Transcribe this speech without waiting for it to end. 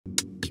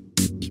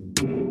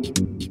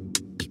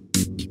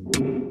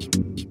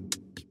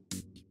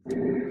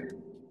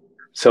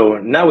So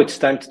now it's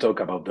time to talk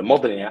about the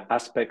modeling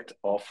aspect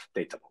of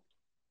data model.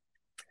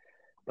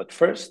 But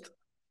first,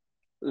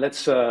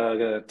 let's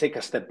take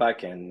a step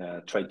back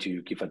and try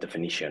to give a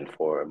definition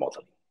for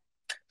modeling.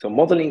 So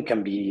modeling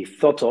can be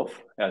thought of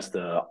as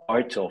the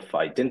art of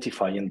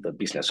identifying the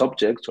business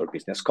objects or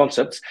business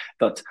concepts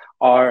that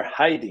are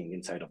hiding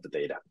inside of the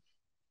data.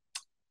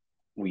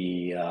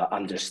 We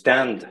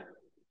understand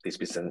these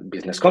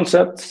business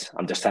concepts,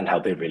 understand how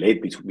they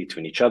relate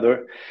between each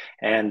other,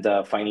 and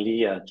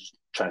finally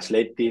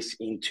translate this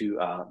into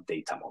a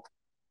data model.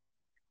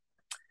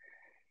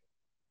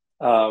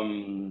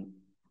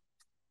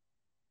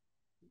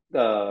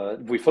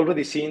 We've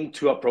already seen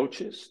two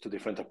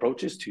different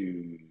approaches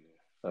to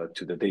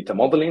the data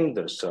modeling.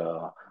 There's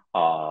a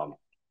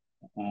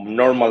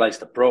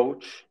normalized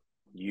approach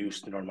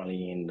used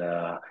normally in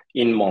the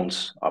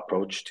in-months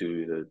approach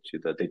to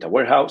the data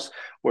warehouse,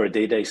 where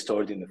data is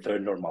stored in the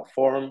third normal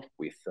form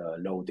with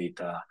low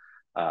data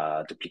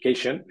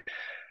duplication.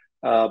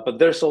 But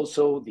there's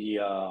also the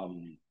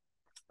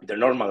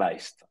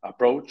normalized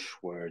approach,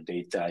 where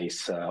data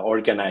is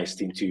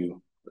organized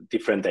into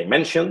different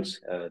dimensions.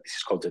 This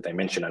is called the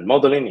dimensional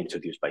modeling,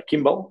 introduced by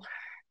Kimball,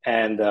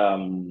 and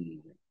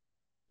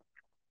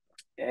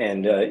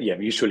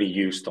usually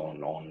used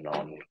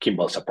on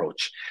Kimball's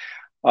approach.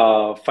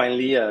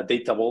 Finally,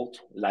 data vault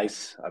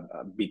lies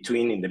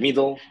in the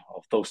middle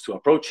of those two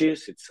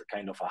approaches. It's a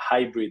kind of a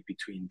hybrid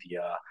between the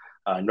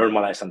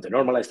normalized and the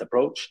normalized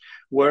approach,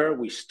 where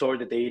we store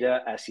the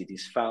data as it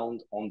is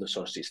found on the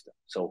source system.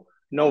 So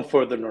no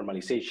further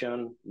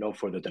normalization, no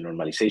further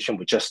denormalization.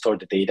 We just store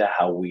the data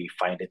how we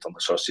find it on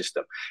the source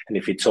system. And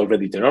if it's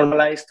already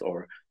denormalized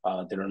or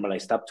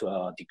denormalized up to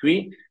a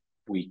degree,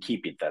 we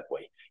keep it that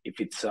way. If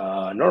it's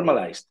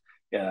normalized,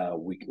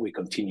 we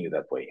continue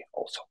that way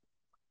also.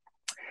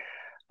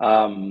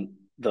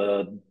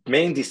 The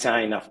main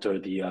design after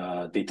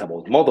the data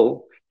vault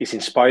model is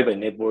inspired by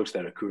networks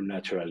that occur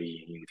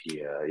naturally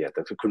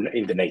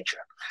in the nature,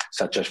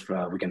 such as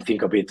we can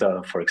think of it,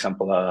 for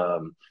example,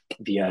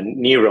 the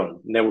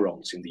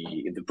neurons in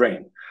the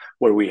brain,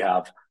 where we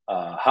have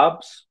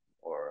hubs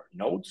or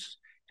nodes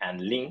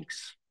and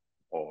links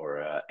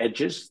or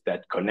edges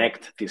that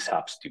connect these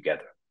hubs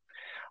together.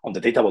 On the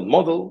data vault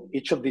model,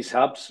 each of these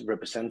hubs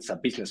represents a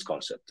business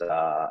concept,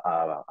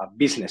 a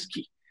business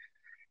key.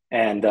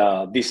 And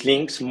these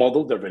links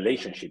model the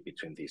relationship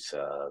between these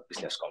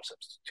business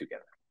concepts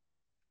together.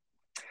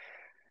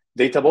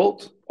 Data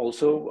vault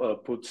also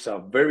puts a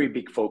very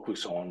big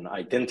focus on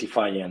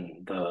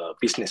identifying the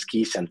business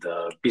keys and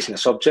the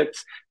business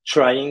objects,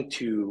 trying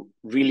to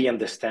really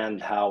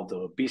understand how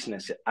the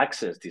business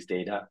accesses this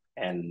data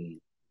and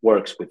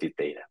works with this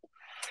data.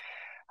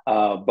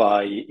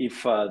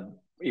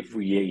 If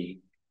we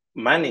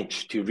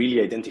manage to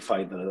really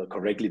identify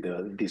correctly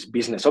these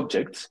business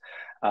objects,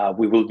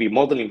 we will be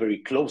modeling very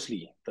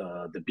closely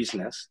the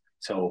business.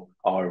 So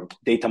our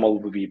data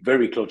model will be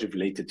very closely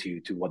related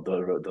to what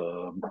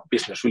the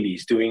business really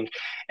is doing.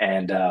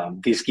 And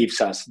this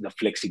gives us the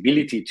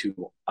flexibility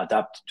to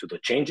adapt to the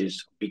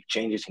big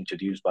changes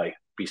introduced by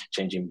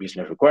changing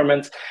business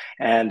requirements,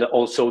 and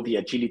also the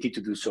agility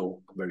to do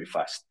so very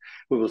fast.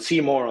 We will see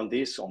more on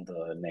this on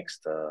the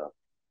next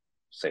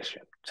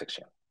section.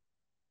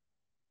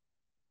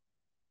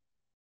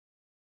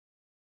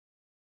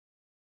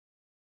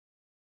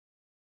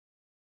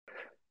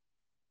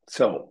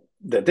 So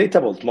the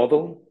data vault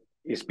model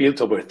is built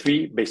over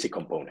three basic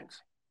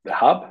components: the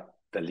hub,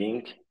 the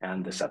link,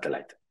 and the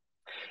satellite.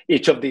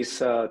 Each of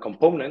these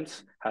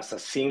components has a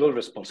single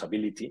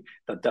responsibility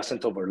that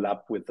doesn't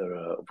overlap with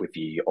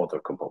the other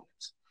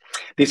components.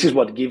 This is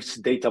what gives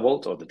data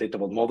vault, or the data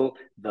vault model,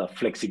 the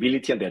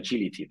flexibility and the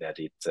agility that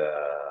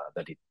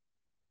it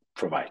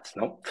provides.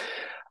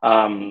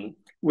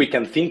 We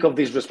can think of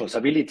this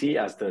responsibility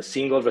as the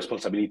single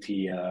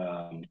responsibility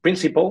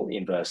principle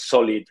in the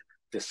solid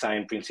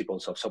design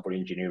principles of software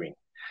engineering.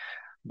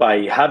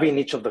 By having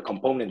each of the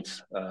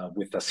components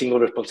with a single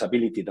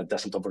responsibility that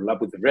doesn't overlap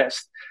with the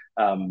rest,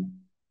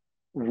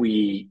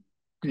 we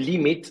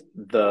limit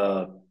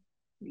the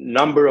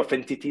number of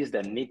entities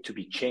that need to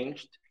be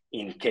changed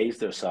in case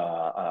there's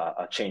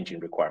a change in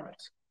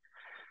requirements.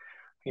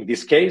 In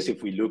this case,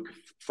 if we look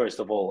first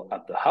of all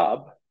at the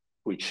hub,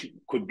 which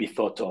could be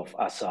thought of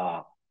as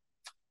a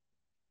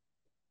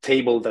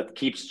table that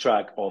keeps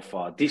track of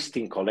a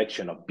distinct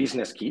collection of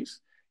business keys,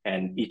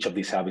 and each of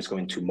these hubs is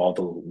going to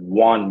model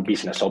one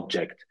business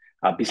object,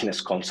 a business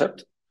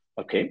concept,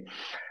 okay?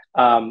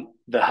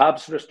 The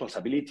hub's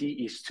responsibility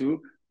is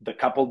to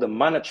decouple the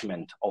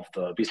management of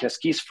the business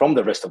keys from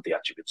the rest of the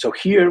attributes. So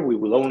here we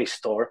will only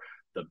store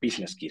the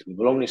business keys. We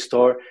will only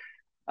store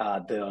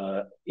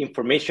the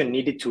information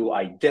needed to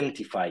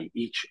identify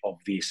each of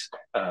these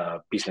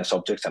business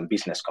objects and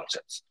business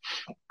concepts.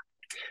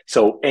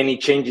 So any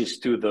changes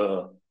to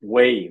the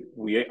way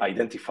we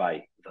identify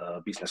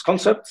the business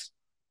concepts,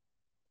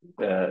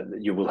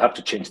 you will have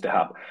to change the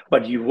hub,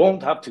 but you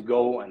won't have to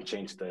go and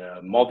change the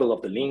model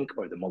of the link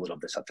or the model of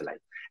the satellite.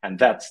 And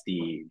that's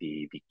the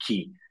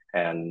key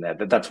And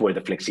that's where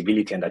the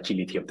flexibility and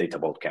agility of Data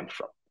Vault comes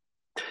from.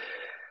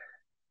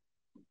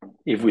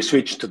 If we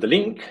switch to the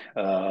link,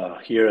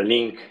 here a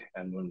link,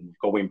 and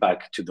going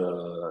back to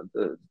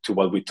to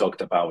what we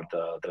talked about,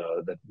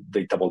 the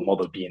Data Vault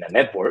model being a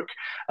network,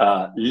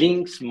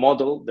 links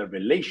model the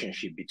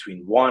relationship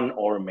between one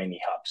or many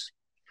hubs.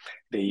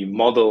 They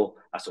model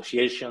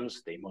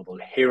associations, they model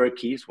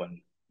hierarchies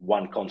when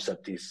one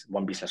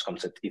business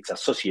concept is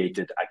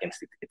associated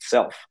against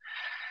itself.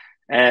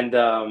 And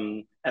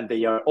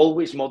they are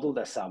always modeled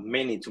as a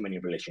many-to-many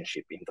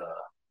relationship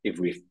if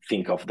we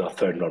think of the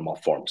third normal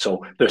form.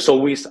 So there's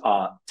always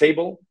a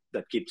table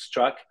that keeps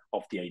track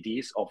of the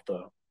IDs of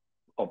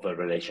the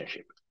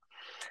relationship.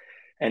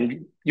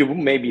 And you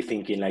may be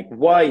thinking, like,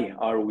 why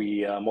are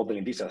we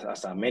modeling this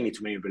as a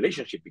many-to-many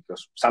relationship?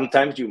 Because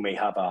sometimes you may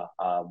have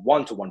a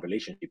one-to-one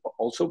relationship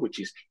also,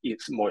 which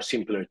it's more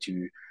simpler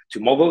to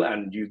model,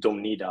 and you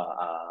don't need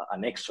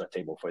an extra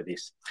table for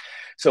this.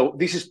 So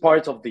this is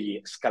part of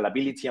the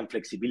scalability and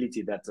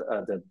flexibility that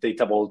the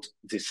Data Vault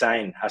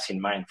design has in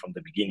mind from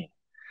the beginning.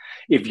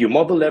 If you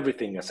model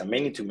everything as a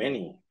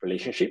many-to-many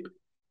relationship,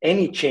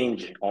 any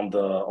change on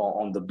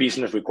the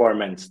business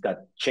requirements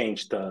that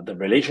change the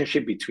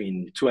relationship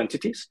between two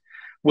entities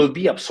will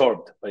be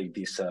absorbed by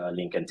this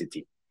link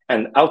entity.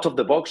 And out of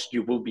the box,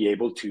 you will be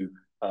able to,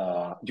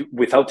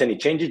 without any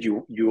changes,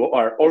 you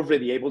are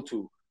already able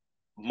to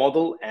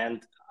model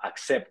and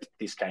accept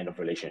this kind of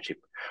relationship.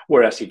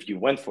 Whereas if you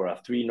went for a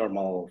three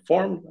normal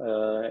form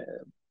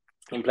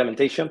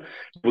implementation,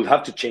 you will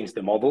have to change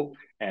the model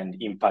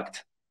and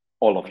impact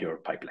all of your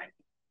pipeline.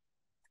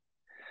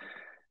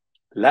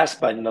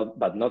 Last but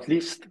not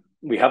least,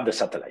 we have the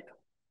satellite.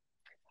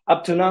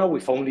 Up to now,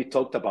 we've only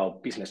talked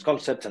about business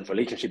concepts and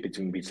relationship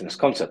between business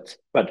concepts.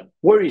 But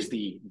where is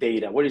the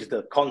data? Where is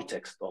the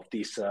context of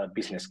these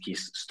business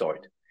keys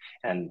stored?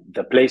 And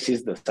the place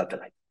is the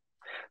satellite.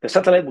 The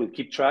satellite will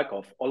keep track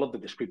of all of the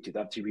descriptive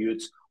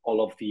attributes,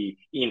 all of the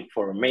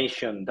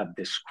information that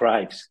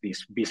describes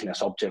these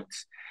business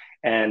objects.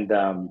 And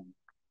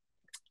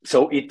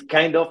so it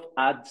kind of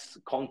adds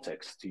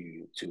context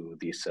to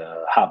these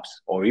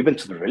hubs, or even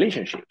to the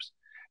relationships,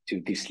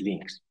 to these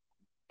links.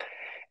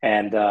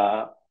 And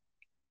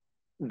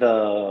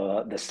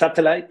the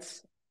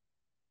satellites,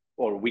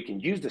 or we can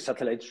use the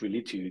satellites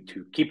really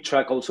to keep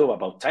track also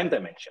about time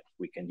dimension.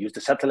 We can use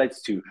the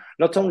satellites to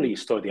not only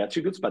store the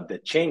attributes, but the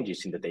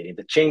changes in the data,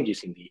 the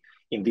changes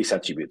in these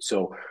attributes.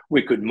 So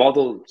we could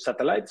model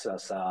satellites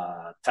as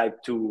a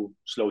type 2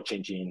 slow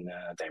changing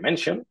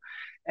dimension,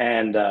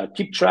 and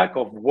keep track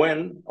of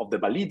the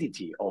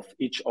validity of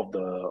each of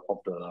the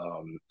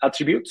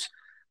attributes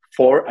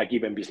for a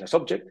given business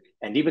object,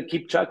 and even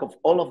keep track of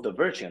all of the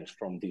versions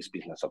from this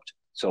business object.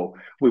 So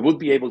we would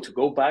be able to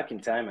go back in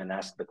time and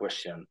ask the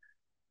question,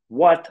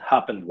 what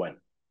happened when?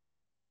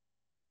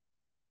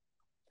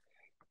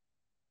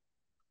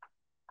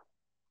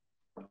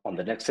 On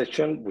the next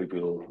section, we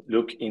will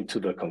look into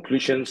the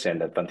conclusions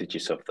and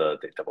advantages of the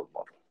Data Vault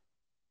model.